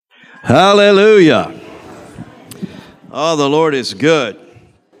Hallelujah. Oh, the Lord is good.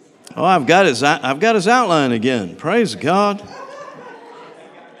 Oh, I've got his outline again. Praise God.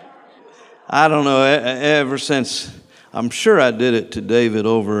 I don't know, ever since, I'm sure I did it to David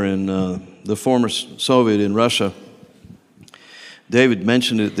over in the former Soviet in Russia. David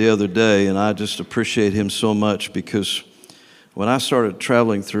mentioned it the other day, and I just appreciate him so much because when I started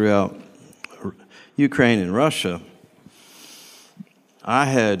traveling throughout Ukraine and Russia,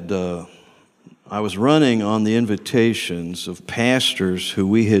 I was running on the invitations of pastors who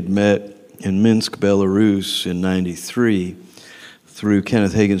we had met in Minsk, Belarus in '93 through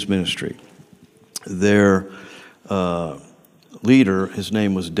Kenneth Hagin's ministry. Their leader, his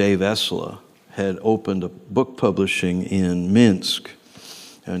name was Dave Essela, had opened a book publishing in Minsk,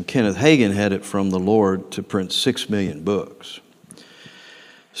 and Kenneth Hagin had it from the Lord to print 6 million books.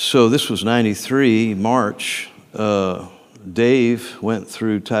 So this was '93, March. Dave went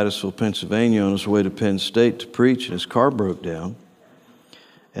through Titusville, Pennsylvania on his way to Penn State to preach, and his car broke down.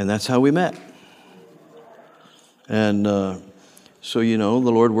 And that's how we met. And so, you know, the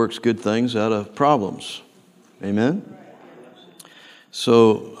Lord works good things out of problems. Amen?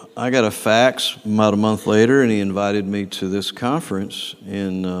 So I got a fax about a month later, and he invited me to this conference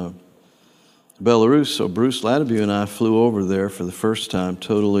in Belarus. So Bruce Ladabue and I flew over there for the first time,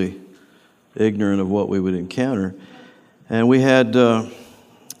 totally ignorant of what we would encounter. And we had a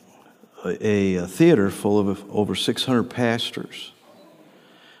theater full of over 600 pastors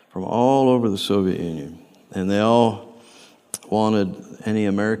from all over the Soviet Union. And they all wanted any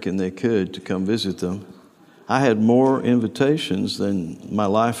American they could to come visit them. I had more invitations than my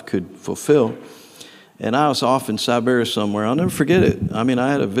life could fulfill. And I was off in Siberia somewhere. I'll never forget it. I mean,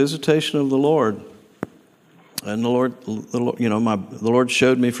 I had a visitation of the Lord. And the Lord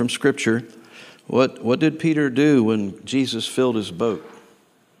showed me from Scripture, what did Peter do when Jesus filled his boat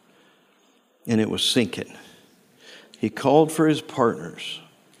and it was sinking? He called for his partners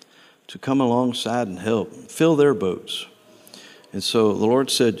to come alongside and help fill their boats. And so the Lord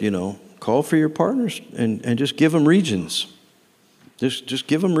said, you know, call for your partners and just give them regions. Just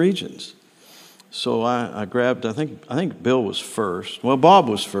give them regions. So I grabbed, I think Bill was first. Well, Bob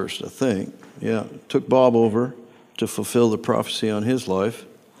was first, I think. Yeah, took Bob over to fulfill the prophecy on his life.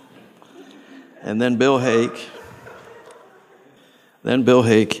 And then Bill Hake,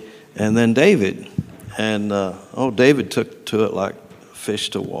 and then David. And, David took to it like fish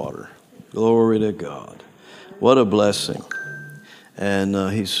to water. Glory to God. What a blessing. And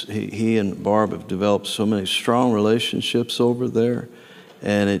he and Barb have developed so many strong relationships over there.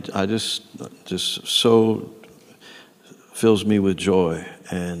 And it just so fills me with joy.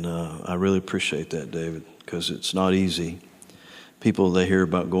 And I really appreciate that, David, because it's not easy. People, they hear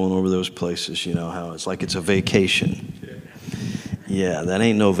about going over those places, you know, how it's like it's a vacation. Yeah, that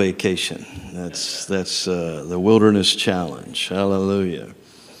ain't no vacation. That's the wilderness challenge. Hallelujah.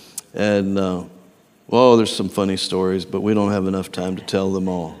 And, there's some funny stories, but we don't have enough time to tell them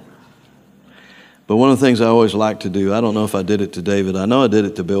all. But one of the things I always like to do, I don't know if I did it to David. I know I did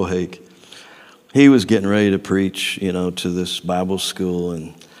it to Bill Hake. He was getting ready to preach, you know, to this Bible school,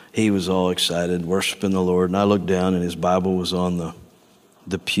 and he was all excited, worshiping the Lord, and I looked down, and his Bible was on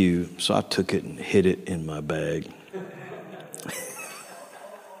the pew, so I took it and hid it in my bag.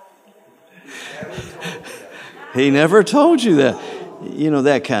 He never told you that, you know,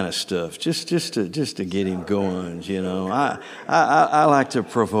 that kind of stuff, just to get him going, you know. I like to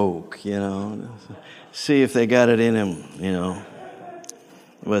provoke, you know, see if they got it in him, you know.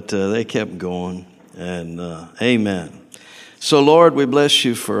 But they kept going, and amen. So, Lord, we bless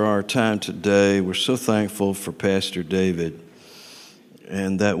you for our time today. We're so thankful for Pastor David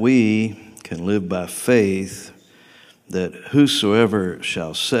and that we can live by faith that whosoever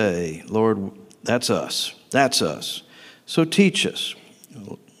shall say, Lord, that's us. That's us. So teach us.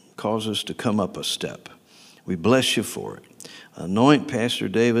 Cause us to come up a step. We bless you for it. Anoint Pastor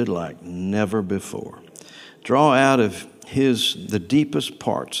David like never before. Draw out of the deepest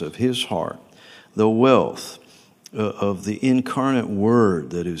parts of his heart the wealth of the incarnate word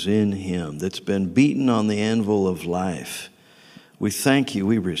that is in him, that's been beaten on the anvil of life. We thank you.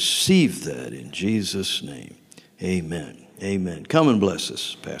 We receive that in Jesus' name. Amen. Amen. Come and bless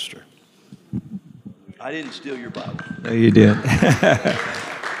us, Pastor. I didn't steal your Bible. No, you did.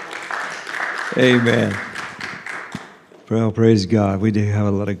 Amen. Well, praise God. We do have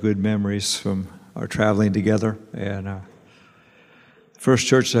a lot of good memories from our traveling together. And first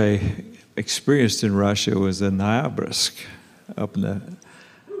church I experienced in Russia was in Noyabrsk, up in the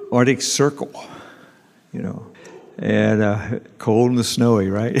Arctic Circle, you know, and cold and snowy,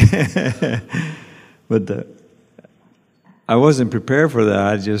 right? But I wasn't prepared for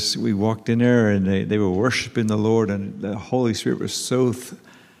that. We walked in there and they were worshiping the Lord, and the Holy Spirit was so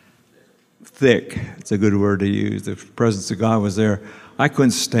thick. It's a good word to use. The presence of God was there. I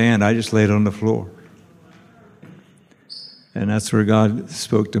couldn't stand. I just laid on the floor. And that's where God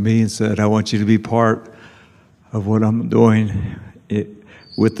spoke to me and said, I want you to be part of what I'm doing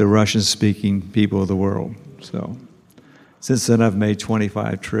with the Russian-speaking people of the world. So since then, I've made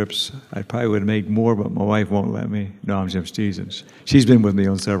 25 trips. I probably would make more, but my wife won't let me. No, I'm just teasing. She's been with me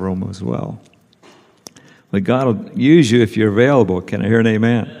on several of them as well. But God will use you if you're available. Can I hear an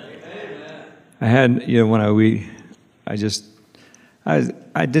amen? Amen. I had, when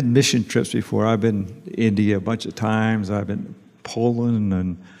I did mission trips before. I've been to India a bunch of times. I've been to Poland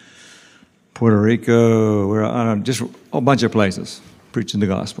and Puerto Rico, just a bunch of places preaching the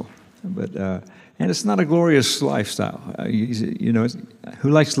gospel. But and it's not a glorious lifestyle. Who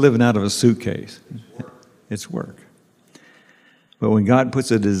likes living out of a suitcase? It's work. But when God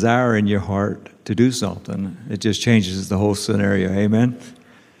puts a desire in your heart to do something, it just changes the whole scenario. Amen?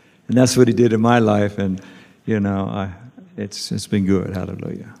 And that's what he did in my life. And, it's been good.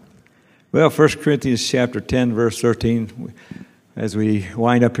 Hallelujah. Well, 1 Corinthians chapter 10, verse 13, as we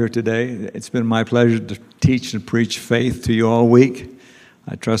wind up here today, it's been my pleasure to teach and preach faith to you all week.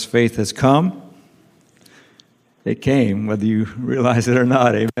 I trust faith has come. It came, whether you realize it or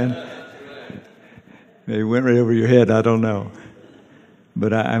not. Amen. Maybe it went right over your head. I don't know.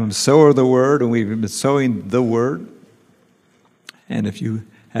 But I'm a sower of the word, and we've been sowing the word. And if you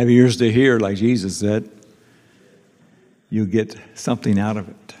have ears to hear, like Jesus said, you'll get something out of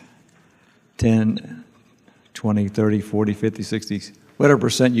it. 10, 20, 30, 40, 50, 60, whatever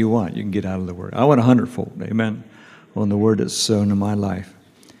percent you want, you can get out of the word. I want 100-fold, amen, on the word that's sown in my life.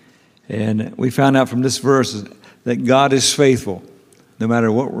 And we found out from this verse that God is faithful. No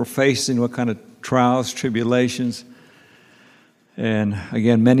matter what we're facing, what kind of trials, tribulations. And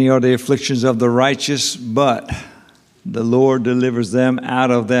again, many are the afflictions of the righteous, but the Lord delivers them out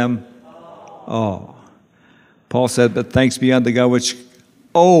of them all. Paul said, but thanks be unto God, which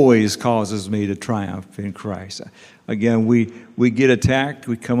always causes me to triumph in Christ. Again, we get attacked,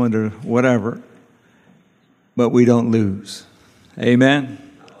 we come under whatever, but we don't lose. Amen?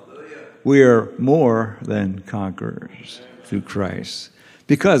 Hallelujah. We are more than conquerors through Christ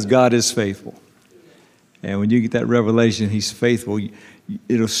because God is faithful. And when you get that revelation, he's faithful,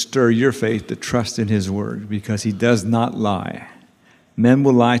 it'll stir your faith to trust in his word because he does not lie. Men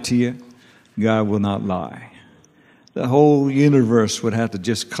will lie to you. God will not lie. The whole universe would have to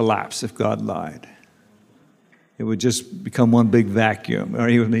just collapse if God lied. It would just become one big vacuum. Are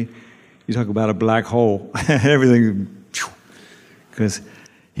you with me? You talk about a black hole. Everything, because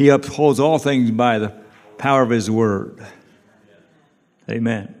he upholds all things by the power of his word.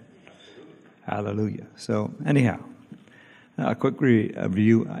 Amen. Hallelujah. So anyhow, a quick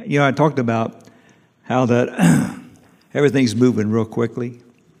review. I talked about how that everything's moving real quickly.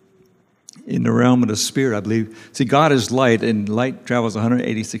 In the realm of the spirit, I believe. See, God is light, and light travels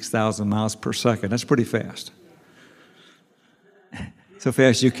 186,000 miles per second. That's pretty fast. So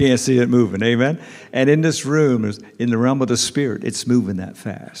fast you can't see it moving, amen? And in this room, in the realm of the spirit, it's moving that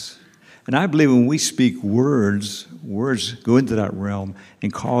fast. And I believe when we speak words go into that realm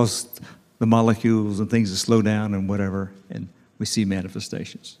and cause the molecules and things to slow down and whatever, and we see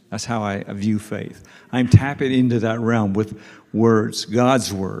manifestations. That's how I view faith. I'm tapping into that realm with words,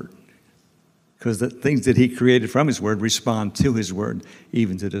 God's word. Because the things that he created from his word respond to his word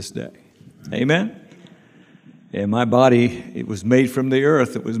even to this day. Amen? And my body, it was made from the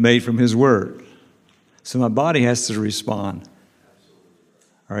earth. It was made from his word. So my body has to respond.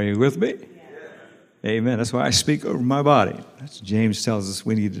 Are you with me? Amen. That's why I speak over my body. That's James tells us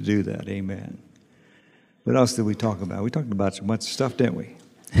we need to do that. Amen. What else did we talk about? We talked about so much stuff, didn't we?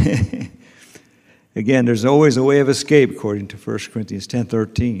 Again, there's always a way of escape, according to 1 Corinthians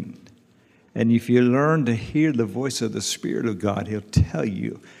 10:13. And if you learn to hear the voice of the Spirit of God, he'll tell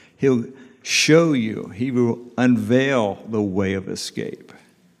you, he'll show you, he will unveil the way of escape.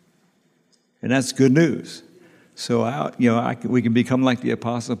 And that's good news. So, we can become like the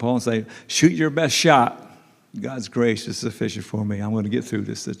Apostle Paul and say, shoot your best shot. God's grace is sufficient for me. I'm going to get through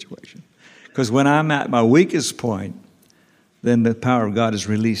this situation. Because when I'm at my weakest point, then the power of God is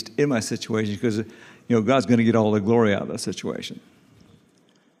released in my situation because, God's going to get all the glory out of that situation.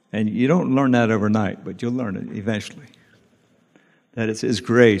 And you don't learn that overnight, but you'll learn it eventually. That it's his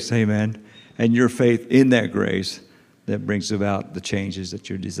grace, amen, and your faith in that grace that brings about the changes that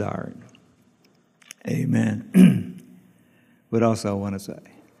you're desiring. Amen. What else I want to say?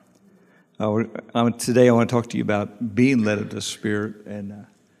 Today I want to talk to you about being led of the Spirit, and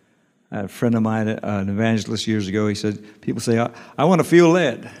I had a friend of mine, an evangelist years ago, he said, people say, I want to feel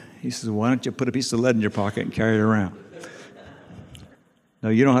led. He says, why don't you put a piece of lead in your pocket and carry it around? No,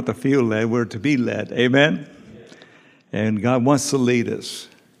 you don't have to feel led. We're to be led. Amen? And God wants to lead us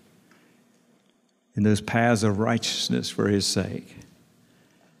in those paths of righteousness for His sake.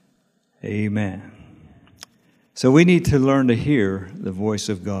 Amen. So we need to learn to hear the voice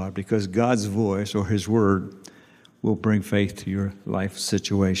of God, because God's voice or His word will bring faith to your life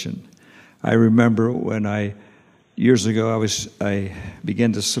situation. I remember when years ago, I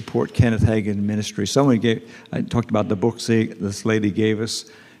began to support Kenneth Hagin ministry. I talked about the books this lady gave us,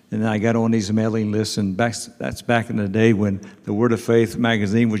 and then I got on these mailing lists, and that's back in the day when the Word of Faith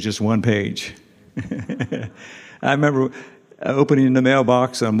magazine was just one page. I remember opening the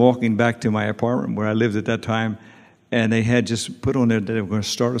mailbox, and I'm walking back to my apartment where I lived at that time, and they had just put on there that they were going to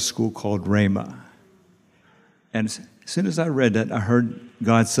start a school called Rhema. And as soon as I read that, I heard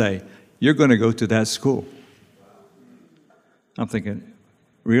God say, "You're going to go to that school." I'm thinking,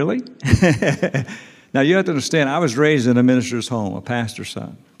 really? Now, you have to understand, I was raised in a minister's home, a pastor's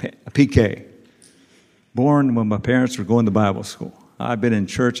son, a PK, born when my parents were going to Bible school. I've been in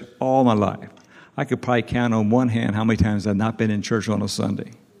church all my life. I could probably count on one hand how many times I've not been in church on a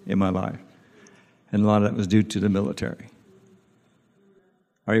Sunday in my life. And a lot of that was due to the military.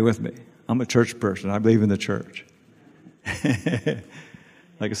 Are you with me? I'm a church person. I believe in the church.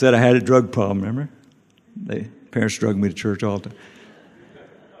 Like I said, I had a drug problem, remember? Parents drugged me to church all the time.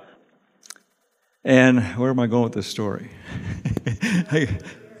 And where am I going with this story?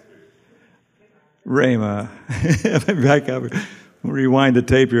 Rhema. Back up. Rewind the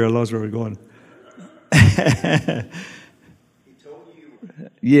tape here. I lost where we're going. He told you.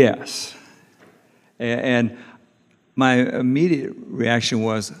 Yes. And my immediate reaction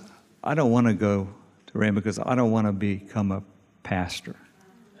was, I don't want to go to Rhema because I don't want to become a pastor.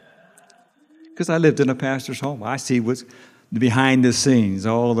 Because I lived in a pastor's home. I see what's behind the scenes,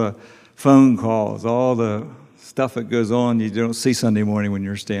 all the phone calls, all the stuff that goes on you don't see Sunday morning when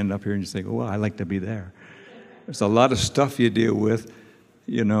you're standing up here and you think, oh, I'd like to be there. There's a lot of stuff you deal with,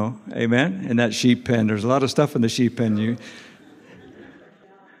 you know, amen? In that sheep pen, there's a lot of stuff in the sheep pen.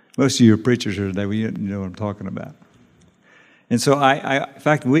 Most of you are preachers here today, you know what I'm talking about. And so in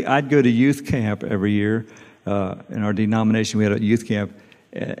fact, I'd go to youth camp every year. In our denomination, we had a youth camp.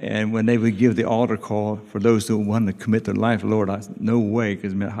 And when they would give the altar call for those who wanted to commit their life to the Lord, no way,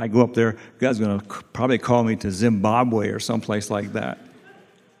 because I go up there, God's going to probably call me to Zimbabwe or someplace like that.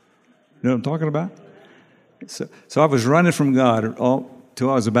 You know what I'm talking about? So I was running from God till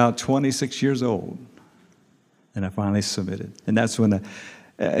I was about 26 years old, and I finally submitted. And that's when,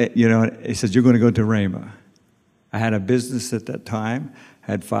 he said, you're going to go to Rhema. I had a business at that time,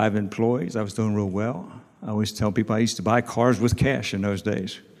 had 5 employees. I was doing real well. I always tell people I used to buy cars with cash in those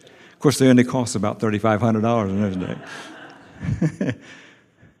days. Of course, they only cost about $3,500 in those days.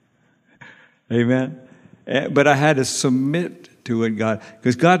 Amen? But I had to submit to it, God,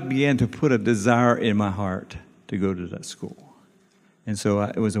 because God began to put a desire in my heart to go to that school. And so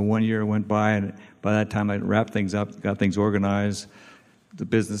it was a 1 year went by, and by that time I wrapped things up, got things organized, the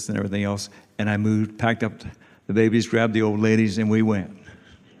business and everything else, and I moved, packed up the babies, grabbed the old ladies, and we went.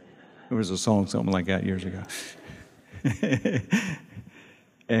 There was a song, something like that, years ago.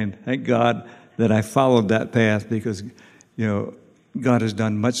 And thank God that I followed that path because, God has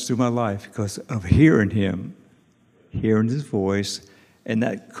done much through my life because of hearing Him, hearing His voice, and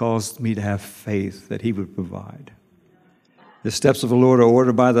that caused me to have faith that He would provide. The steps of the Lord are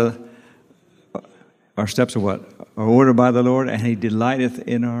ordered by our steps are what? Are ordered by the Lord, and He delighteth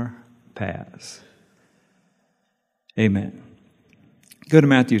in our paths. Amen. Go to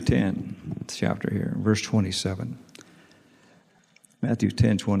Matthew 10, chapter here, verse 27. Matthew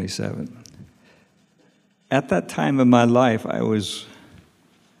 10, 27. At that time in my life, I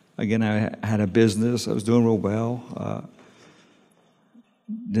had a business. I was doing real well.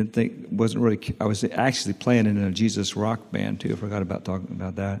 I was actually playing in a Jesus rock band, too. I forgot about talking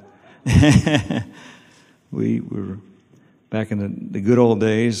about that. We were back in the good old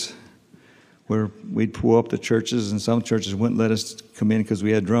days, where we'd pull up the churches, and some churches wouldn't let us come in because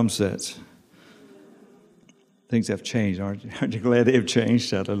we had drum sets. Things have changed, aren't you? Aren't you glad they've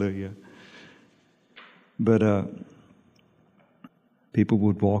changed? Hallelujah. But people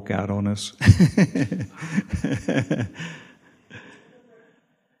would walk out on us.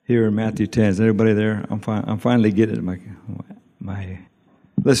 Here in Matthew 10, is everybody there? I'm finally getting my.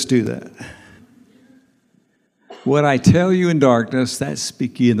 Let's do that. What I tell you in darkness, that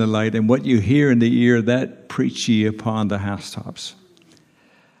speak ye in the light, and what you hear in the ear, that preach ye upon the housetops.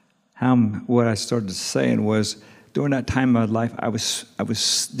 What I started saying was during that time of my life, I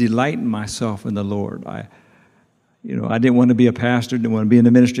was delighting myself in the Lord. I didn't want to be a pastor, didn't want to be in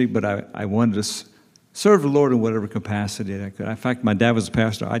the ministry, but I wanted to serve the Lord in whatever capacity I could. In fact, my dad was a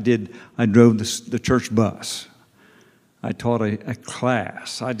pastor. I drove the church bus. I taught a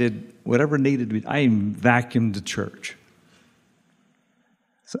class. I did whatever needed to be. I even vacuumed the church.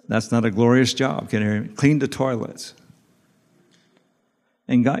 So that's not a glorious job. Can you hear me? Cleaned the toilets.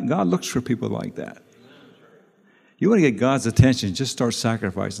 And God looks for people like that. You want to get God's attention, just start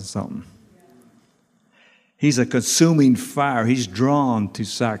sacrificing something. He's a consuming fire. He's drawn to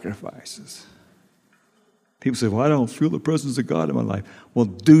sacrifices. People say, well, I don't feel the presence of God in my life. Well,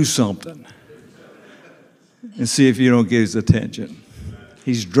 do something and see if you don't get his attention.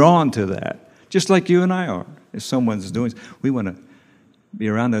 He's drawn to that, just like you and I are. If someone's doing, we want to be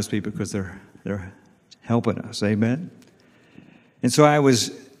around those people because they're helping us. Amen? And so I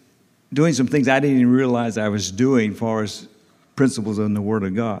was doing some things I didn't even realize I was doing as far as principles in the Word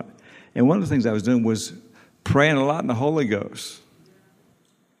of God. And one of the things I was doing was praying a lot in the Holy Ghost.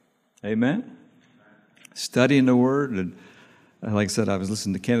 Amen? Studying the Word. And like I said, I was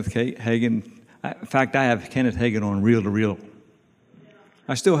listening to Kenneth Hagin. In fact, I have Kenneth Hagin on reel to reel.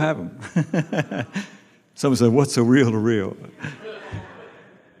 I still have him. Someone said, what's a reel to reel?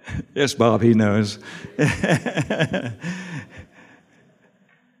 Yes, Bob, he knows.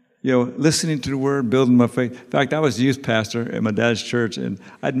 Listening to the Word, building my faith. In fact, I was a youth pastor at my dad's church, and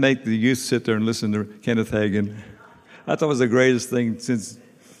I'd make the youth sit there and listen to Kenneth Hagin. I thought it was the greatest thing since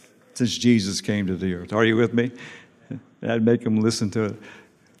Jesus came to the earth. Are you with me? I'd make them listen to it.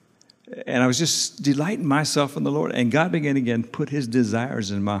 And I was just delighting myself in the Lord. And God began again put his desires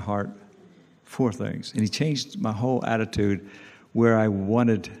in my heart for things. And he changed my whole attitude where I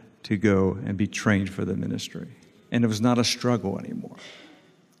wanted to go and be trained for the ministry. And it was not a struggle anymore.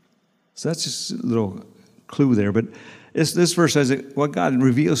 So that's just a little clue there. But this verse says that what God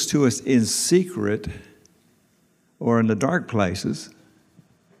reveals to us in secret or in the dark places,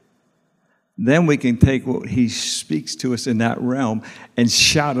 then we can take what he speaks to us in that realm and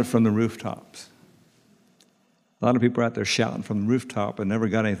shout it from the rooftops. A lot of people are out there shouting from the rooftop and never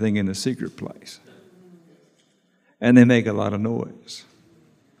got anything in the secret place. And they make a lot of noise.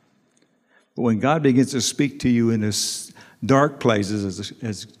 But when God begins to speak to you in this dark places,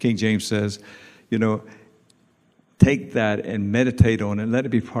 as King James says, take that and meditate on it and let it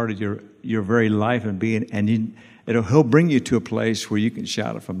be part of your very life and being, and he'll bring you to a place where you can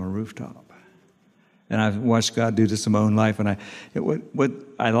shout it from the rooftop. And I've watched God do this in my own life. And what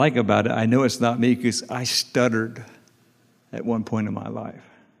I like about it, I know it's not me because I stuttered at one point in my life.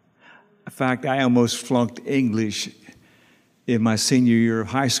 In fact, I almost flunked English in my senior year of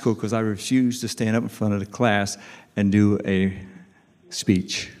high school because I refused to stand up in front of the class and do a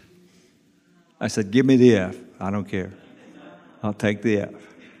speech. I said, give me the F. I don't care. I'll take the F.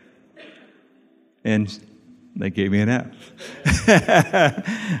 And they gave me an F.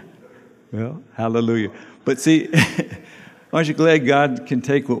 Well, hallelujah. But see, aren't you glad God can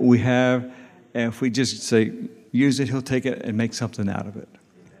take what we have, and if we just say, use it, he'll take it and make something out of it.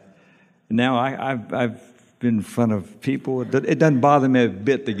 Now, I've been in front of people. It doesn't bother me a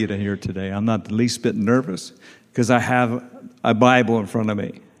bit to get in here today. I'm not the least bit nervous because I have a Bible in front of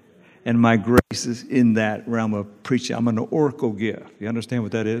me, and my grace is in that realm of preaching. I'm an oracle gift. You understand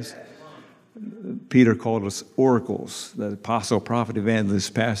what that is? Peter called us oracles, the apostle, prophet,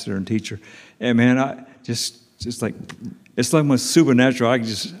 evangelist, pastor, and teacher. And man, I just like, it's like my supernatural.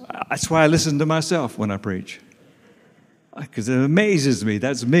 That's why I listen to myself when I preach. Because it amazes me.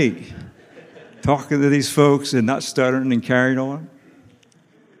 That's me. Talking to these folks and not stuttering and carrying on.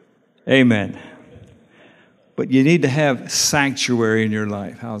 Amen. But you need to have sanctuary in your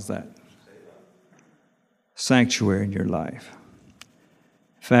life. How's that? Sanctuary in your life.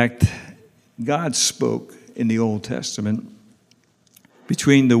 In fact, God spoke in the Old Testament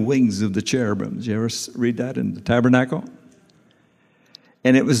between the wings of the cherubims. You ever read that in the tabernacle?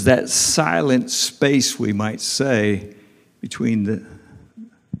 And it was that silent space, we might say, between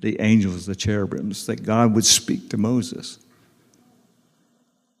the angels, the cherubims, that God would speak to Moses.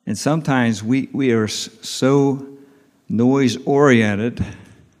 And sometimes we are so noise-oriented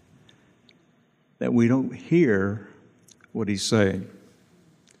that we don't hear what he's saying.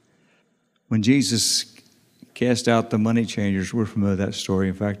 When Jesus cast out the money changers, we're familiar with that story.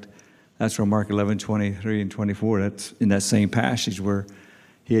 In fact, that's from Mark 11, 23 and 24. That's in that same passage where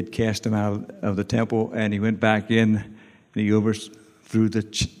he had cast them out of the temple, and he went back in, and he overthrew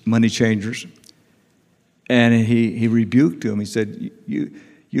the money changers. And he rebuked them. He said,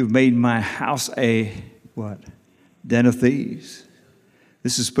 you've made my house a, what? Den of thieves.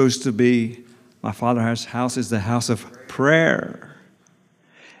 This is supposed to be My Father's house is the house of prayer.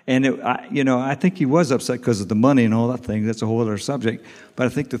 And, I think he was upset because of the money and all that thing. That's a whole other subject. But I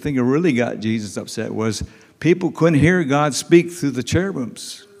think the thing that really got Jesus upset was people couldn't hear God speak through the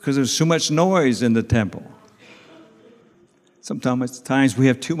cherubims because there's so much noise in the temple. Sometimes we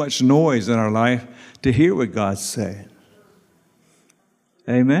have too much noise in our life to hear what God's saying.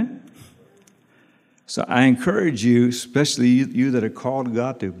 Amen? So I encourage you, especially you that are called to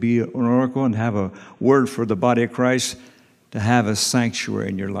God, to be an oracle and have a word for the body of Christ, to have a sanctuary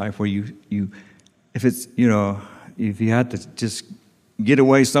in your life where if you had to just get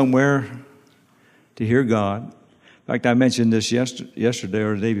away somewhere to hear God. In fact, I mentioned this yesterday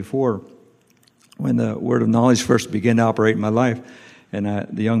or the day before when the word of knowledge first began to operate in my life. And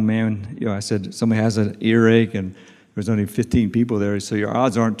the young man, I said, somebody has an earache and there's only 15 people there, so your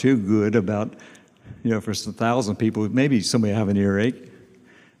odds aren't too good about, for 1,000 people, maybe somebody have an earache.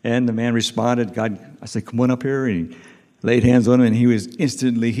 And the man responded, I said, come on up here. And he laid hands on him and he was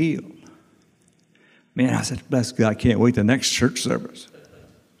instantly healed. Man, I said, bless God, I can't wait the next church service.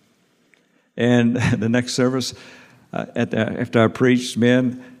 And the next service, after I preached,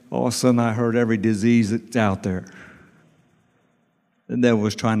 man, all of a sudden I heard every disease that's out there. The devil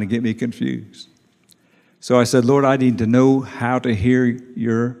was trying to get me confused. So I said, Lord, I need to know how to hear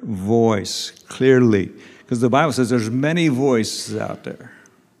your voice clearly. Because the Bible says there's many voices out there.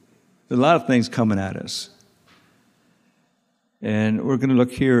 There's a lot of things coming at us. And we're going to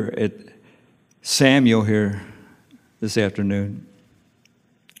look here at Samuel here this afternoon.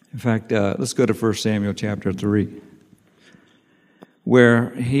 In fact, let's go to 1 Samuel chapter 3,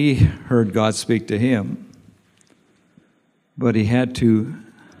 where he heard God speak to him, but he had to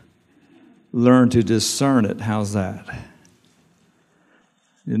learn to discern it. How's that?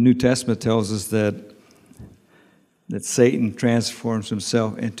 The New Testament tells us that Satan transforms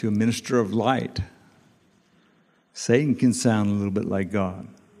himself into a minister of light. Satan can sound a little bit like God.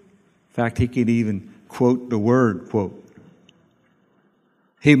 In fact, he can even quote the word, quote.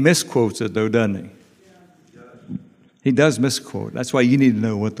 He misquotes it, though, doesn't he? He does misquote. That's why you need to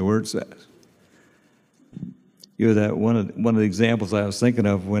know what the word says. That one of the examples I was thinking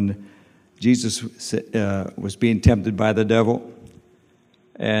of when Jesus was being tempted by the devil,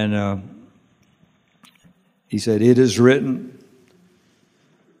 and he said, "It is written."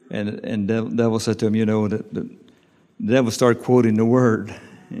 And the devil said to him, the devil started quoting the word.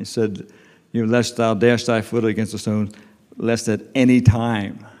 He said, lest thou dash thy foot against a stone, lest at any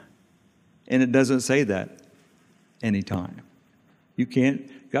time. And it doesn't say that, any time. You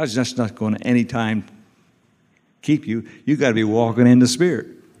can't, God's just not going to any time keep you. You got to be walking in the Spirit.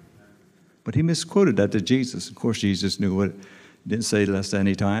 But he misquoted that to Jesus. Of course, Jesus knew what it didn't say lest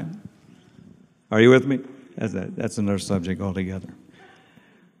any time. Are you with me? That's another subject altogether.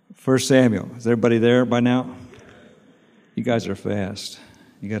 1 Samuel. Is everybody there by now? You guys are fast.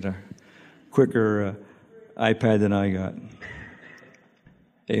 You got a quicker iPad than I got.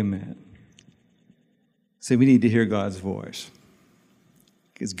 Amen. See, we need to hear God's voice.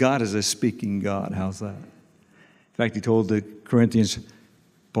 Because God is a speaking God. How's that? In fact, he told the Corinthians,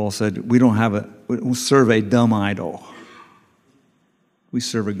 Paul said, we don't serve a dumb idol. We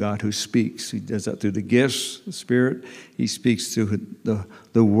serve a God who speaks. He does that through the gifts, the Spirit. He speaks through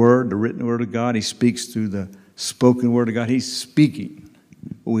the Word, the written Word of God. He speaks through the spoken Word of God. He's speaking.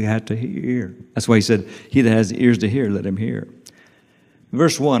 We have to hear. That's why he said, he that has ears to hear, let him hear.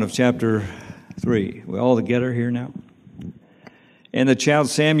 Verse 1 of chapter 3. We all together here now? And the child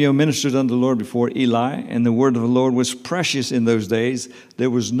Samuel ministered unto the Lord before Eli, and the word of the Lord was precious in those days. There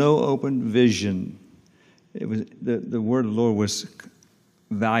was no open vision. It was the word of the Lord was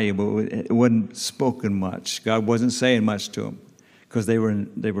valuable. It wasn't spoken much. God wasn't saying much to them because they were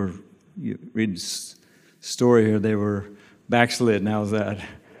you read the story here, they were backslidden. How's that?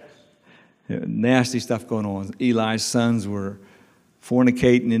 Nasty stuff going on. Eli's sons were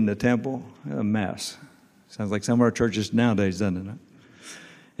fornicating in the temple. A mess. Sounds like some of our churches nowadays, doesn't it?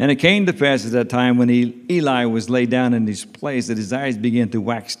 And it came to pass at that time when Eli was laid down in his place that his eyes began to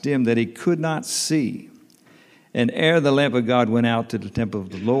wax dim, that he could not see. And ere the lamp of God went out to the temple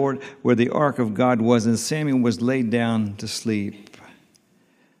of the Lord, where the ark of God was, and Samuel was laid down to sleep,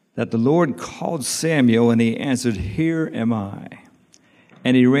 that the Lord called Samuel, and he answered, Here am I.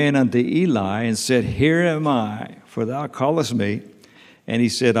 And he ran unto Eli and said, Here am I, for thou callest me. And he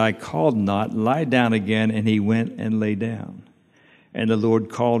said, I called not, lie down again. And he went and lay down. And the Lord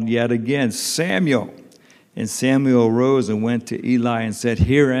called yet again, Samuel. And Samuel arose and went to Eli and said,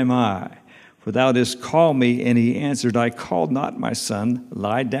 Here am I, for thou didst call me. And he answered, I called not, my son,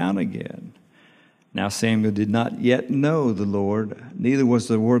 lie down again. Now Samuel did not yet know the Lord, neither was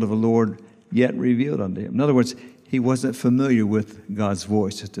the word of the Lord yet revealed unto him. In other words, he wasn't familiar with God's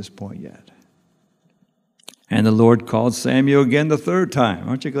voice at this point yet. And the Lord called Samuel again the third time.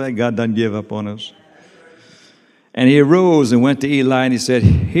 Aren't you glad God doesn't give up on us? And he arose and went to Eli, and he said,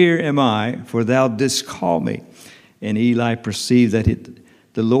 Here am I, for thou didst call me. And Eli perceived that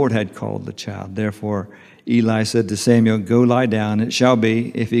the Lord had called the child. Therefore Eli said to Samuel, Go lie down. It shall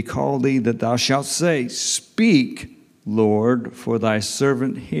be, if he call thee, that thou shalt say, Speak, Lord, for thy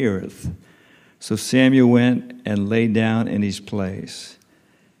servant heareth. So Samuel went and lay down in his place.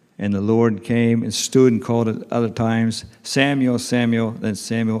 And the Lord came and stood and called at other times, Samuel, Samuel. Then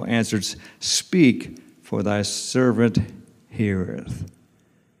Samuel answered, Speak, for thy servant heareth.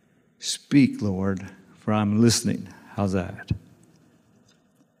 Speak, Lord, for I'm listening. How's that?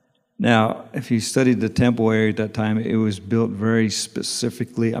 Now, if you studied the temple area at that time, it was built very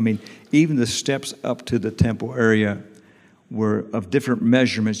specifically. I mean, even the steps up to the temple area were of different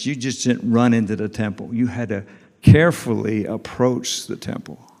measurements. You just didn't run into the temple. You had to carefully approach the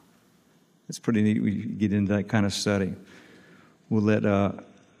temple. It's pretty neat when you get into that kind of study. We'll let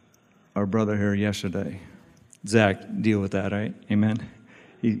our brother here yesterday, Zach, deal with that, right? Amen?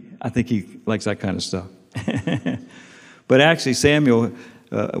 I think he likes that kind of stuff. But actually, Samuel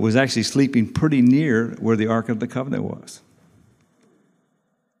was actually sleeping pretty near where the Ark of the Covenant was.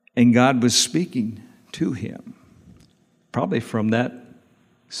 And God was speaking to him, probably from that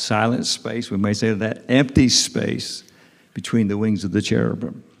silent space, we may say that empty space between the wings of the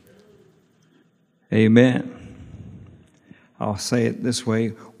cherubim. Amen. I'll say it this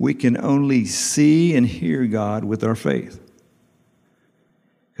way, we can only see and hear God with our faith.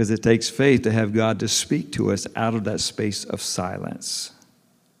 Because it takes faith to have God to speak to us out of that space of silence.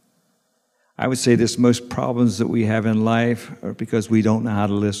 I would say this, most problems that we have in life are because we don't know how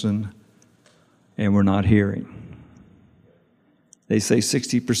to listen and we're not hearing. They say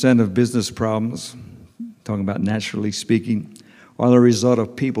 60% of business problems, talking about naturally speaking, are the result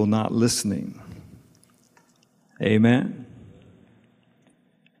of people not listening. Amen?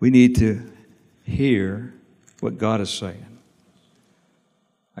 We need to hear what God is saying.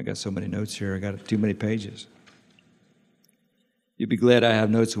 I got so many notes here. I got too many pages. You'd be glad I have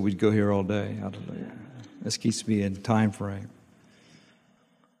notes or we'd go here all day. Hallelujah. This keeps me in time frame.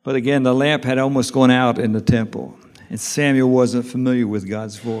 But again, the lamp had almost gone out in the temple, and Samuel wasn't familiar with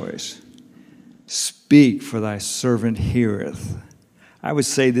God's voice. Speak, for thy servant heareth. I would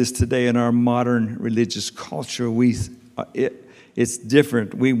say this today in our modern religious culture, it's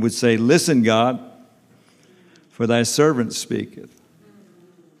different. We would say, listen, God, for thy servant speaketh.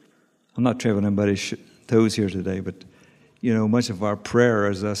 I'm not traveling anybody's toes here today, but, much of our prayer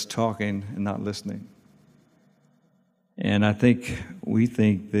is us talking and not listening. And I think we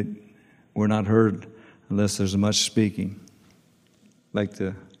think that we're not heard unless there's much speaking, like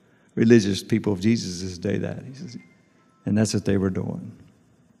the religious people of Jesus' day that. He says, and that's what they were doing.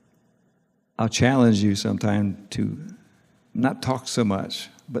 I'll challenge you sometime to not talk so much,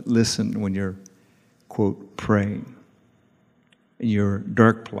 but listen when you're, quote, praying in your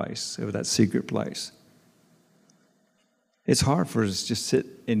dark place, or that secret place. It's hard for us to just sit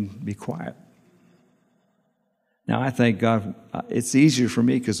and be quiet. Now, I thank God it's easier for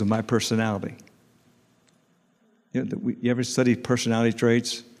me because of my personality. You ever study personality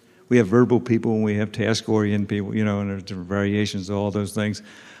traits? We have verbal people and we have task-oriented people, and there's different variations of all those things.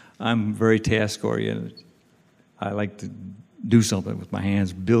 I'm very task-oriented. I like to do something with my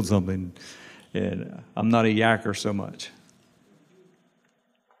hands, build something, and I'm not a yacker so much.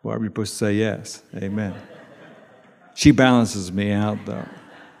 Well, we're supposed to say yes. Amen. She balances me out, though.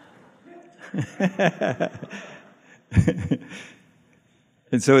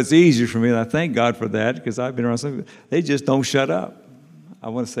 And so it's easier for me, and I thank God for that, because I've been around some people. They just don't shut up. I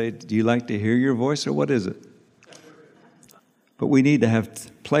want to say, do you like to hear your voice, or what is it? But we need to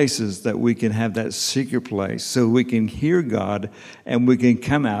have places that we can have that secret place so we can hear God and we can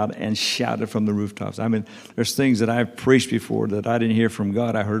come out and shout it from the rooftops. I mean, there's things that I've preached before that I didn't hear from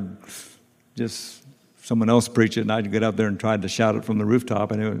God. I heard just someone else preach it, and I'd get up there and try to shout it from the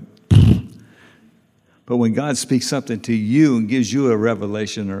rooftop, and it would. But when God speaks something to you and gives you a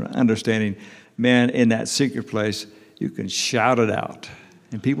revelation or understanding, man, in that secret place, you can shout it out.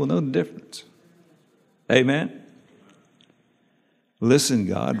 And people know the difference. Amen? Listen,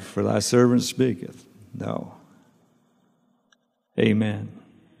 God, for thy servant speaketh. No. Amen. In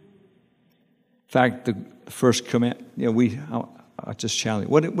fact, the first command, I'll just challenge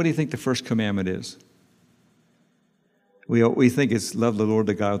you. What do you think the first commandment is? We think it's love the Lord,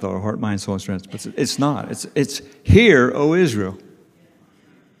 the God with all our heart, mind, soul, and strength. But it's not. It's hear, O Israel.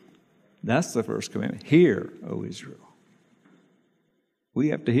 That's the first commandment. Hear, O Israel. We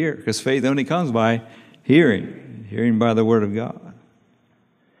have to hear, because faith only comes by hearing by the Word of God.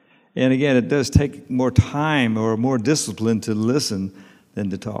 And again, it does take more time or more discipline to listen than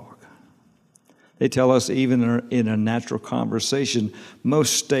to talk. They tell us even in a natural conversation,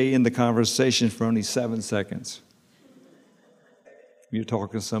 most stay in the conversation for only 7 seconds. You're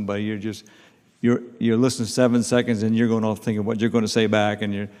talking to somebody, you're listening 7 seconds, and you're going off thinking what you're going to say back,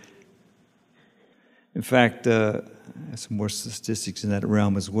 and in fact, some more statistics in that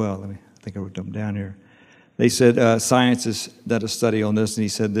realm as well. I think I wrote them down here. They said scientists did a study on this, and he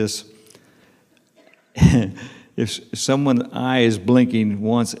said this: if someone's eye is blinking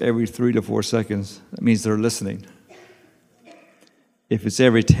once every 3 to 4 seconds, that means they're listening. If it's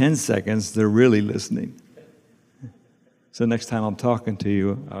every 10 seconds, they're really listening. So next time I'm talking to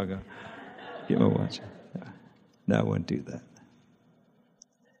you, I'll go, "Get my watch." No, I wouldn't do that.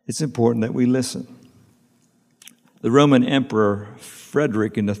 It's important that we listen. The Roman Emperor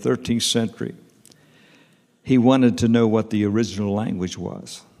Frederick in the 13th century, he wanted to know what the original language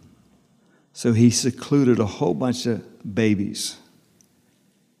was. So he secluded a whole bunch of babies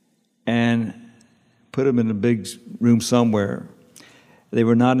and put them in a big room somewhere. They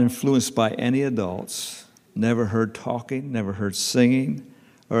were not influenced by any adults, never heard talking, never heard singing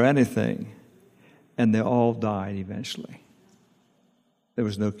or anything, and they all died eventually. There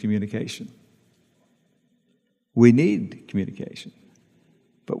was no communication. We need communication,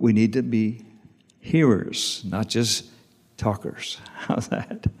 but we need to be hearers, not just talkers. How's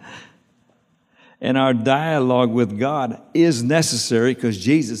that? And our dialogue with God is necessary because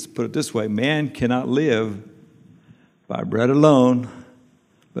Jesus put it this way: man cannot live by bread alone,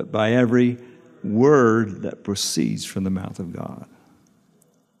 but by every word that proceeds from the mouth of God.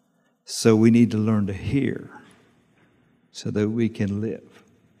 So we need to learn to hear so that we can live.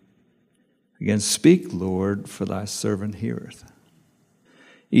 Again, speak, Lord, for thy servant heareth.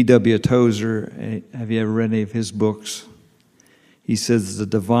 E.W. Tozer, have you ever read any of his books? He says the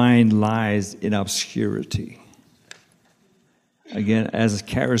divine lies in obscurity. Again, as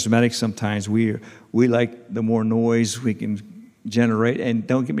charismatics, sometimes we like the more noise we can generate. And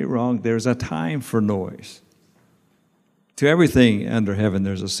don't get me wrong, there's a time for noise. To everything under heaven,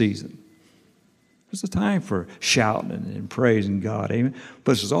 there's a season. There's a time for shouting and praising God, amen?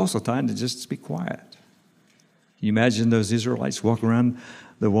 But there's also time to just be quiet. Can you imagine those Israelites walking around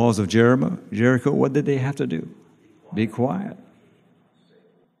the walls of Jericho? What did they have to do? Be quiet.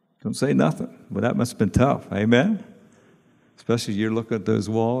 Don't say nothing. Well, that must have been tough, amen? Especially you're looking at those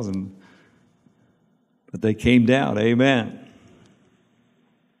walls, but they came down, amen?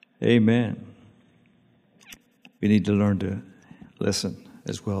 Amen. We need to learn to listen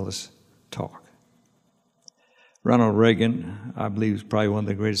as well as talk. Ronald Reagan, I believe, is probably one of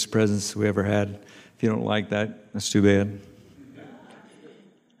the greatest presidents we ever had. If you don't like that, that's too bad.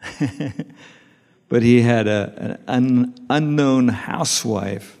 But he had an unknown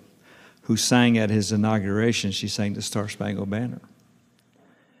housewife who sang at his inauguration. She sang the Star Spangled Banner.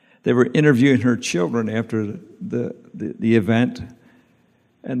 They were interviewing her children after the event,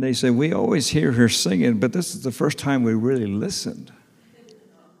 and they said, "We always hear her singing, but this is the first time we really listened."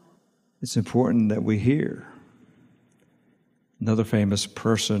 It's important that we hear. Another famous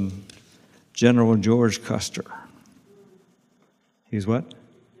person, General George Custer. He's what?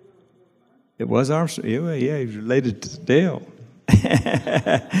 It was Armstrong. Yeah, he's related to Dale.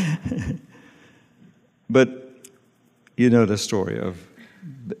 But you know the story of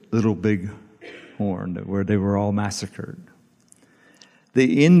Little Big Horn, where they were all massacred.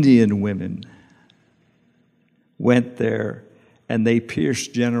 The Indian women went there and they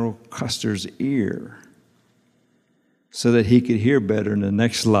pierced General Custer's ear so that he could hear better in the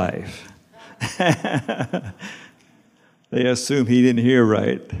next life. They assumed he didn't hear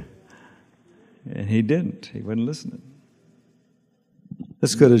right. And he didn't. He wasn't listening.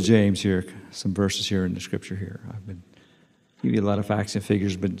 Let's go to James here. Some verses here in the scripture here. I've been giving you a lot of facts and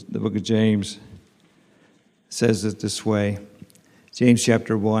figures, but the book of James says it this way. James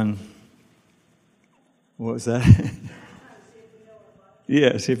chapter 1. What was that?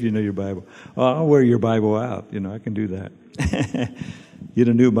 Yeah, see if you know your Bible. Oh, I'll wear your Bible out. I can do that. Get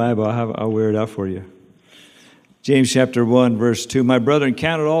a new Bible. I'll wear it out for you. James chapter 1, verse 2. My brethren,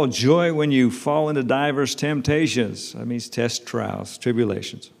 count it all joy when you fall into diverse temptations. That means tests, trials,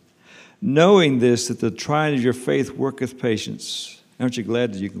 tribulations. Knowing this, that the trying of your faith worketh patience. Aren't you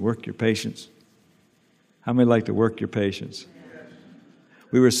glad that you can work your patience? How many like to work your patience?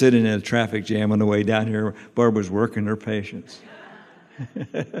 We were sitting in a traffic jam on the way down here. Barb was working her patience.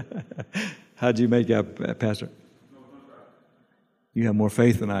 How'd you make out, Pastor? You have more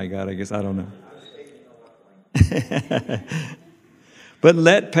faith than I got, I guess. I don't know. But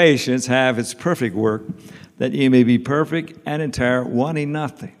let patience have its perfect work, that ye may be perfect and entire, wanting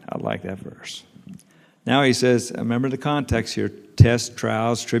nothing. I like that verse. Now he says, remember the context here, tests,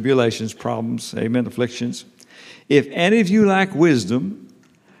 trials, tribulations, problems, amen, afflictions. If any of you lack wisdom,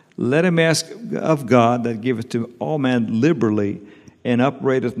 let him ask of God that giveth to all men liberally and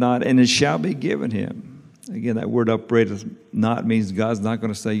upbraideth not, and it shall be given him. Again, that word upbraideth not means God's not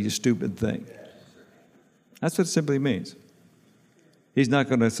going to say, you stupid thing. That's what it simply means. He's not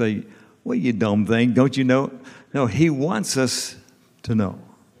going to say, well, you dumb thing, don't you know? No, he wants us to know.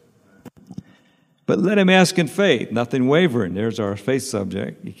 But let him ask in faith, nothing wavering. There's our faith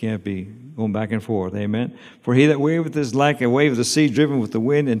subject. You can't be going back and forth, amen? For he that wavereth is like a wave of the sea driven with the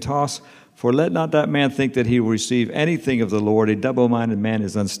wind and tossed. For let not that man think that he will receive anything of the Lord. A double-minded man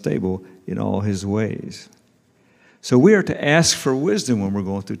is unstable in all his ways. So we are to ask for wisdom when we're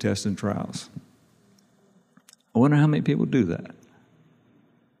going through tests and trials. I wonder how many people do that.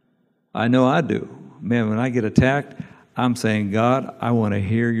 I know I do. Man, when I get attacked, I'm saying, God, I want to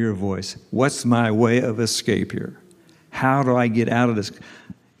hear your voice. What's my way of escape here? How do I get out of this,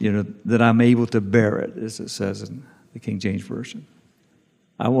 that I'm able to bear it, as it says in the King James Version.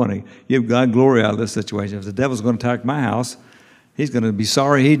 I want to give God glory out of this situation. If the devil's going to attack my house, he's going to be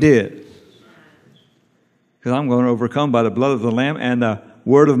sorry he did. Because I'm going to overcome by the blood of the Lamb and the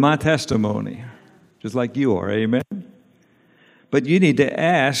word of my testimony, just like you are, amen? But you need to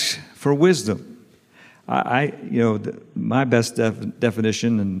ask for wisdom. My best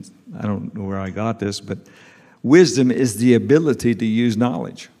definition, and I don't know where I got this, but wisdom is the ability to use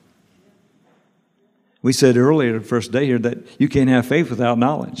knowledge. We said earlier, the first day here, that you can't have faith without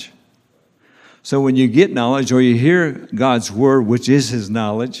knowledge. So when you get knowledge or you hear God's word, which is his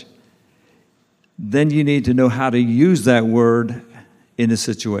knowledge, then you need to know how to use that word in a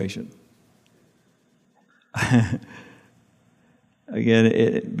situation.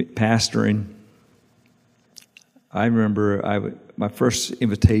 Again, pastoring. I remember my first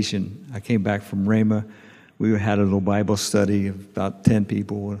invitation, I came back from Rhema. We had a little Bible study of about 10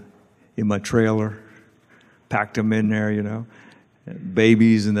 people in my trailer. Packed them in there,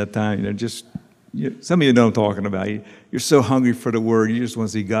 babies in that time, some of you know what I'm talking about. You're so hungry for the word, you just want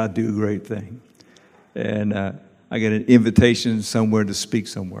to see God do a great thing. And I got an invitation somewhere to speak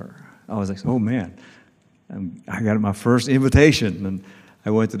somewhere. I was like, oh man, I got my first invitation. And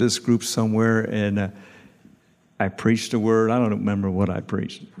I went to this group somewhere and I preached a word. I don't remember what I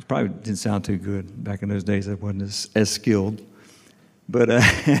preached. It probably didn't sound too good. Back in those days, I wasn't as skilled. But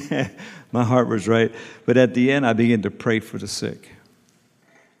my heart was right. But at the end, I began to pray for the sick.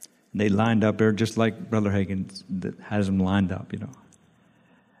 And they lined up there just like Brother Hagin has them lined up,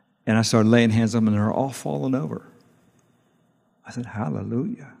 And I started laying hands on them, and they're all falling over. I said,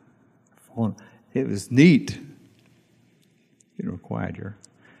 hallelujah. It was neat. Quiet here.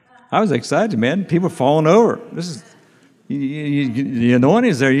 I was excited, man. People falling over. This is the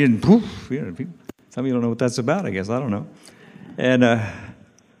anointing is there. Poof. Some of you don't know what that's about, I guess. I don't know. And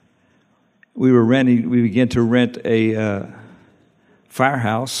we began to rent a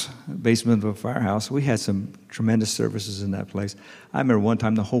firehouse, basement of a firehouse. We had some tremendous services in that place. I remember one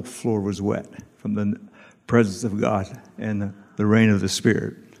time the whole floor was wet from the presence of God and the rain of the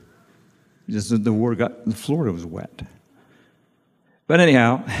Spirit. Just the floor was wet. But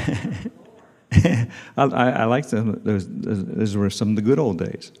anyhow, I like them. Those were some of the good old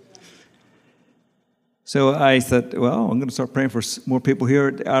days. So I thought, well, I'm going to start praying for more people here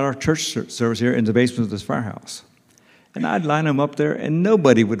at our church service here in the basement of this firehouse. And I'd line them up there, and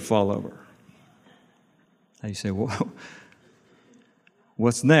nobody would fall over. Now you say, well,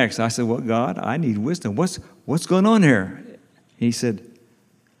 what's next? I said, well, God, I need wisdom. What's going on here? He said,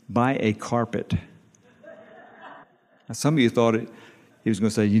 buy a carpet. Now, some of you thought he was going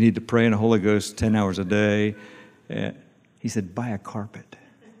to say, you need to pray in the Holy Ghost 10 hours a day. He said, buy a carpet.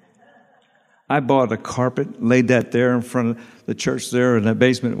 I bought a carpet, laid that there in front of the church there in that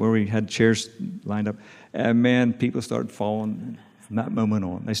basement where we had chairs lined up. And man, people started falling from that moment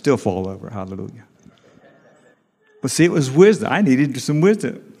on. They still fall over. Hallelujah. But see, it was wisdom. I needed some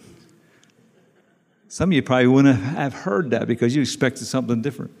wisdom. Some of you probably wouldn't have heard that because you expected something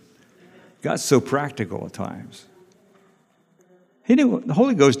different. God's so practical at times. The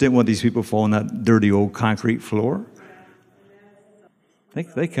Holy Ghost didn't want these people falling on that dirty old concrete floor.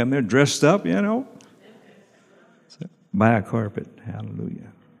 They come there dressed up, So, buy a carpet.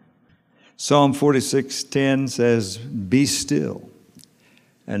 Hallelujah. Psalm 46:10 says, be still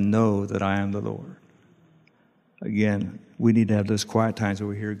and know that I am the Lord. Again, we need to have those quiet times where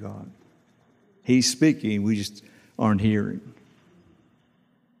we hear God. He's speaking, we just aren't hearing.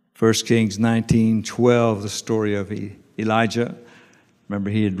 1 Kings 19:12, the story of Elijah. Remember,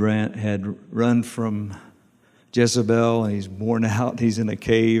 he had run from Jezebel, and he's worn out. He's in a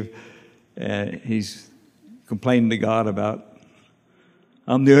cave, and he's complaining to God about,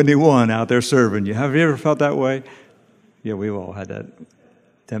 I'm the only one out there serving you. Have you ever felt that way? Yeah, we've all had that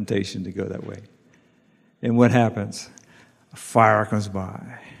temptation to go that way. And what happens? A fire comes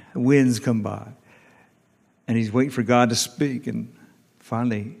by, winds come by, and he's waiting for God to speak, and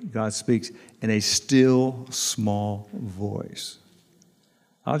finally God speaks in a still, small voice.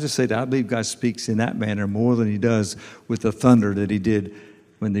 I'll just say that I believe God speaks in that manner more than he does with the thunder that he did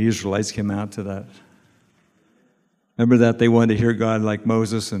when the Israelites came out to that. Remember that they wanted to hear God like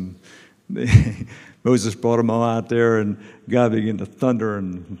Moses, and Moses brought them all out there, and God began to thunder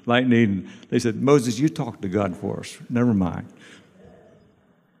and lightning. And they said, Moses, you talk to God for us. Never mind.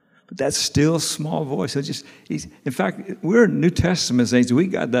 But that still small voice. In fact, we're New Testament saints. We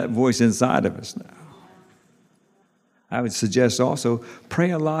got that voice inside of us now. I would suggest also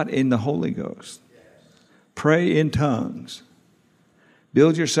pray a lot in the Holy Ghost. Pray in tongues.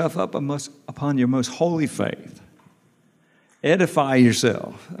 Build yourself up upon your most holy faith. Edify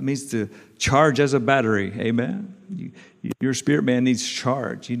yourself. That means to charge as a battery. Amen. Your spirit man needs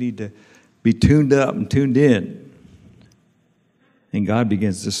charge. You need to be tuned up and tuned in. And God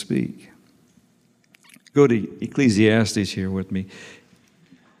begins to speak. Go to Ecclesiastes here with me.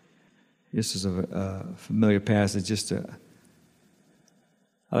 This is a familiar passage.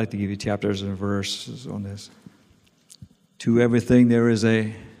 I like to give you chapters and verses on this. To everything there is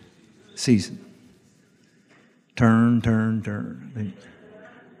a season. Turn, turn, turn.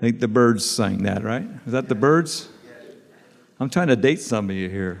 I think the birds sang that, right? Is that the birds? I'm trying to date some of you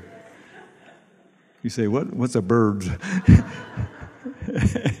here. You say, what's a bird?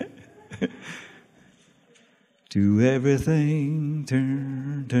 To everything,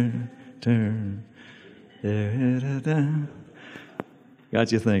 turn, turn, turn. Da-da-da.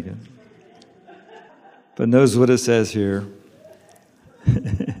 Got you thinking. But notice what it says here.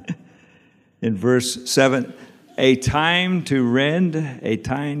 In verse 7, a time to rend, a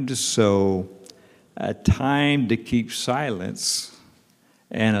time to sow, a time to keep silence,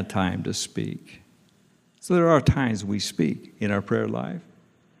 and a time to speak. So there are times we speak in our prayer life,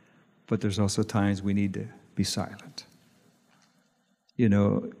 but there's also times we need to be silent. You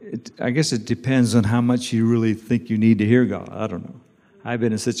know, I guess it depends on how much you really think you need to hear God. I don't know. I've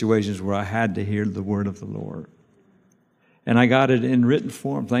been in situations where I had to hear the word of the Lord. And I got it in written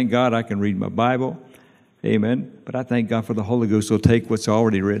form. Thank God I can read my Bible. Amen. But I thank God for the Holy Ghost will take what's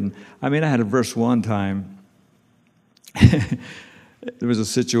already written. I mean, I had a verse one time. There was a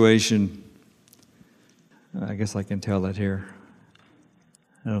situation. I guess I can tell that here.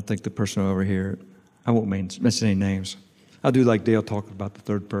 I don't think the person over here, I won't mention any names. I'll do like Dale talking about the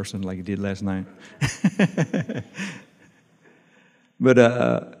third person like he did last night. But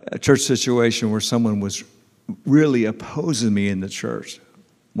a church situation where someone was really opposing me in the church.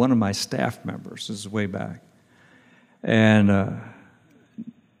 One of my staff members, this is way back. And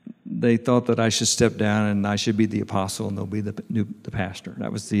they thought that I should step down and I should be the apostle and they'll be the pastor.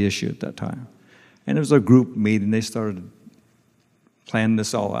 That was the issue at that time. And it was a group meeting. They started planning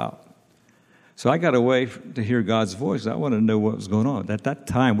this all out. So I got away to hear God's voice. I wanted to know what was going on. At that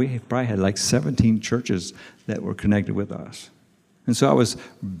time, we probably had like 17 churches that were connected with us. And so I was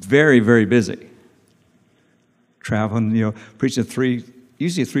very, very busy. Traveling, preaching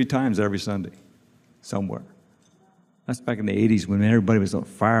usually three times every Sunday, somewhere. That's back in the 80s when everybody was on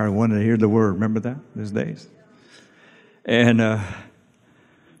fire and wanted to hear the word. Remember that? Those days? And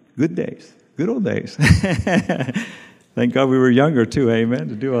good days. Good old days. Thank God we were younger too, amen,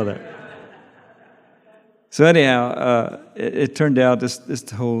 to do all that. So anyhow, it turned out this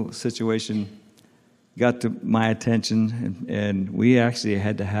whole situation got to my attention, and we actually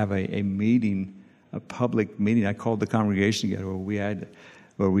had to have a meeting, a public meeting. I called the congregation together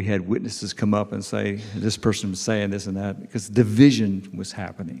where we had witnesses come up and say, this person was saying this and that, because division was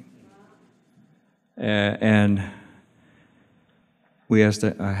happening. And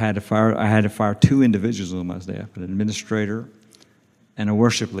I had to fire two individuals on my staff, an administrator and a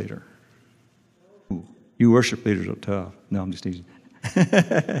worship leader. Ooh, you worship leaders are tough. No, I'm just teasing.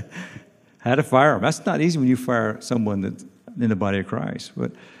 Had to fire them. That's not easy when you fire someone that's in the body of Christ.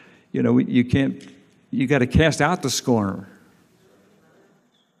 But, you got to cast out the scorner.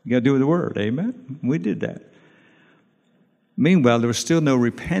 You got to do with the word. Amen? We did that. Meanwhile, there was still no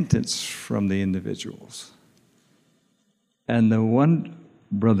repentance from the individuals. And the one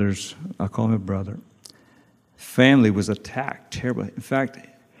I'll call him a brother, family was attacked terribly. In fact,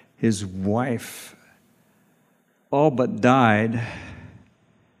 his wife all but died,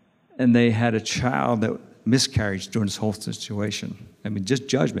 and they had a child that miscarriage during this whole situation. I mean, just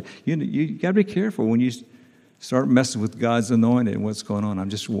judgment. You got to be careful when you start messing with God's anointed and what's going on. I'm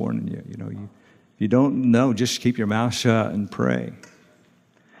just warning you. If you don't know, just keep your mouth shut and pray.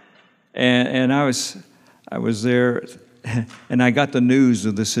 And I was there, and I got the news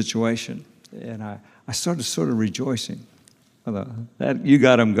of the situation, and I started sort of rejoicing. I thought, you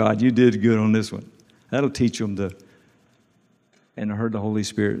got him, God. You did good on this one. That'll teach them to. And I heard the Holy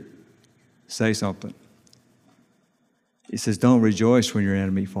Spirit say something. He says, don't rejoice when your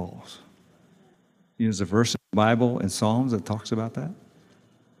enemy falls. There's a verse in the Bible and Psalms that talks about that.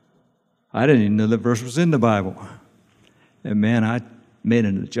 I didn't even know that verse was in the Bible. And man, I made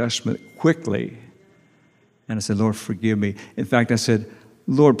an adjustment quickly. And I said, Lord, forgive me. In fact, I said,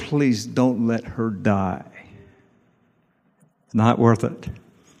 Lord, please don't let her die. It's not worth it.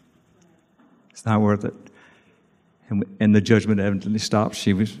 It's not worth it. And the judgment evidently stopped.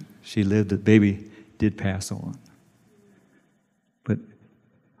 She lived. The baby did pass on. But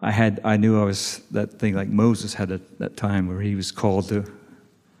I knew I was that thing like Moses had at that time where he was called to.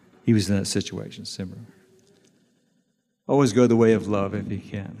 He was in that situation, similar. Always go the way of love if you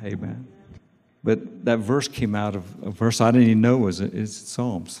can. Amen. But that verse came out of a verse I didn't even know it's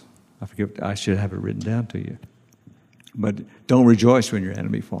Psalms. I forget. I should have it written down to you. But don't rejoice when your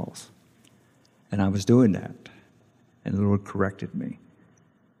enemy falls. And I was doing that. And the Lord corrected me.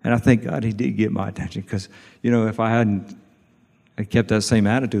 And I thank God he did get my attention because, if I kept that same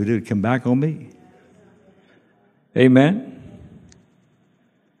attitude, it would come back on me. Amen?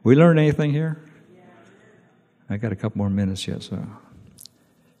 We learn anything here? I got a couple more minutes yet, so.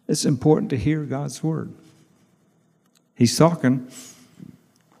 It's important to hear God's word. He's talking.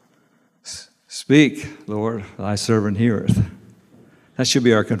 Speak, Lord, thy servant heareth. That should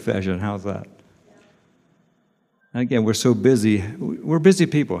be our confession. How's that? Again, we're so busy. We're busy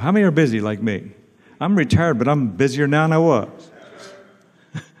people. How many are busy like me? I'm retired, but I'm busier now than I was.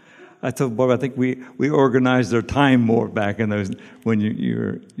 I told Bob, I think we organized their time more back in those when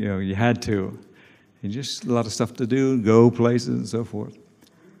you had to. And just a lot of stuff to do, go places and so forth.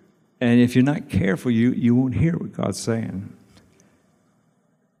 And if you're not careful, you won't hear what God's saying.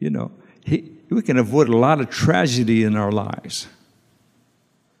 We can avoid a lot of tragedy in our lives.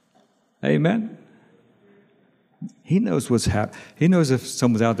 Amen? He knows what's happening. He knows if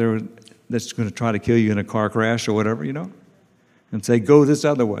someone's out there that's going to try to kill you in a car crash or whatever, and say, go this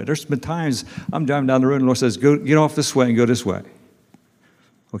other way. There's been times I'm driving down the road and the Lord says, get off this way and go this way.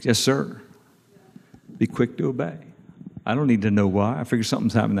 Okay, yes, sir. Be quick to obey. I don't need to know why. I figure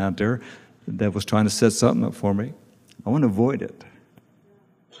something's happening out there. The devil's trying to set something up for me. I want to avoid it.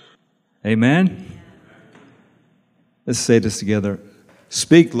 Amen? Let's say this together.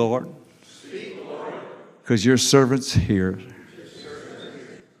 Speak, Lord. Because your servant's here.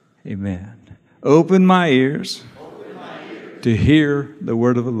 Amen. Open my ears to hear the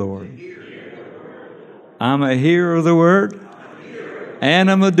word of the Lord. I'm a hearer of the word, and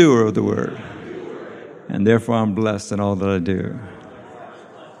I'm a doer of the word. And therefore I'm blessed in all that I do.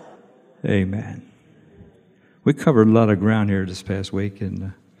 Amen. We covered a lot of ground here this past week,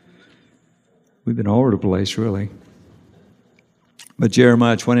 and we've been all over the place, really. But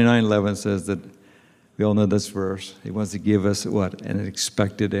Jeremiah 29:11 says that we all know this verse. He wants to give us what? An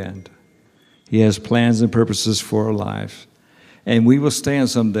expected end. He has plans and purposes for our lives. And we will stand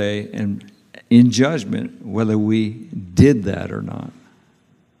someday in judgment whether we did that or not.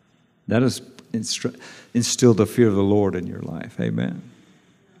 That is instill the fear of the Lord in your life. Amen.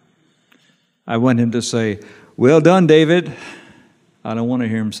 I want him to say, well done, David. I don't want to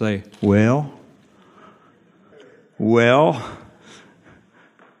hear him say, well.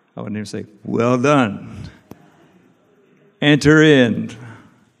 I want him to say, well done. Enter in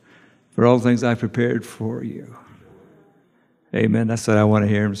for all things I prepared for you. Amen. That's what I want to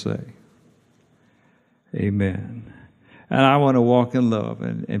hear him say. Amen. And I want to walk in love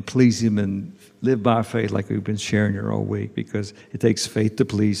and please him and live by faith like we've been sharing here all week, because it takes faith to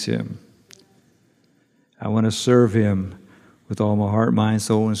please him. I want to serve him with all my heart, mind,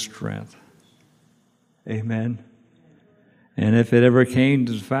 soul, and strength. Amen. And if it ever came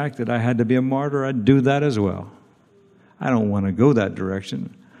to the fact that I had to be a martyr, I'd do that as well. I don't want to go that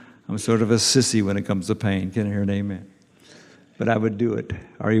direction. I'm sort of a sissy when it comes to pain. Can I hear an amen? But I would do it.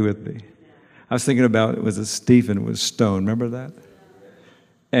 Are you with me? I was thinking about, it was a Stephen was stoned. Remember that?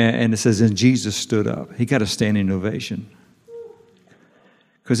 And it says, and Jesus stood up. He got a standing ovation.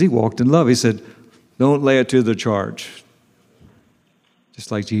 Because he walked in love. He said, don't lay it to the charge.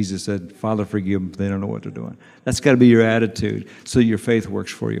 Just like Jesus said, Father, forgive them. They don't know what they're doing. That's got to be your attitude so your faith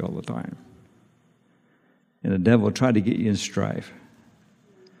works for you all the time. And the devil will try to get you in strife.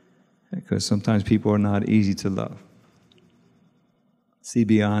 because sometimes people are not easy to love. See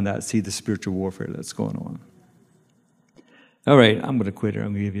beyond that. See the spiritual warfare that's going on. All right, I'm going to quit here.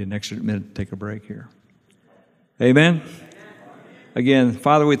 I'm going to give you an extra minute to take a break here. Amen? Again,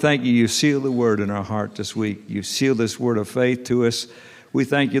 Father, we thank you. You sealed the word in our heart this week. You sealed this word of faith to us. We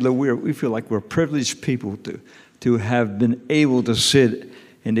thank you that we feel like we're privileged people to have been able to sit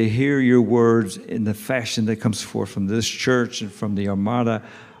and to hear your words in the fashion that comes forth from this church and from the Armada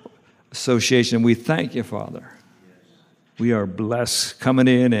Association. We thank you, Father. We are blessed coming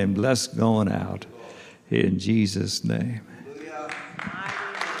in and blessed going out. In Jesus' name.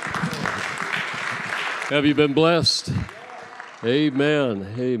 Have you been blessed?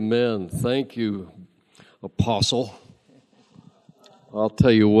 Amen. Amen. Thank you, Apostle. I'll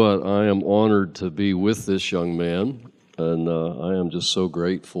tell you what, I am honored to be with this young man, and I am just so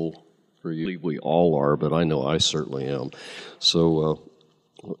grateful for you. We all are, but I know I certainly am. So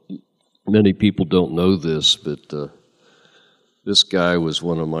many people don't know this, but this guy was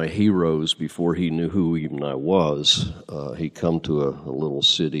one of my heroes before he knew who even I was. He come to a little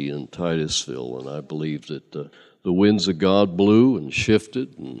city in Titusville, and I believe that the winds of God blew and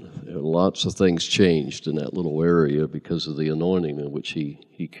shifted, and lots of things changed in that little area because of the anointing in which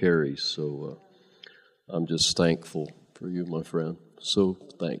he carries. So I'm just thankful for you, my friend. So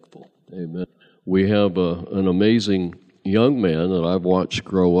thankful. Amen. We have an amazing young man that I've watched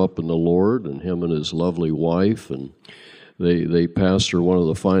grow up in the Lord, and him and his lovely wife, and they pastor one of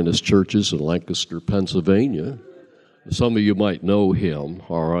the finest churches in Lancaster, Pennsylvania. Some of you might know him,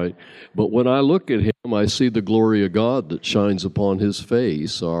 all right? But when I look at him, I see the glory of God that shines upon his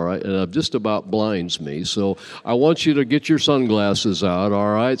face, all right? And it just about blinds me. So I want you to get your sunglasses out,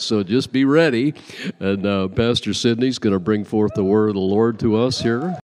 all right? So just be ready. And Pastor Sidney's going to bring forth the word of the Lord to us here.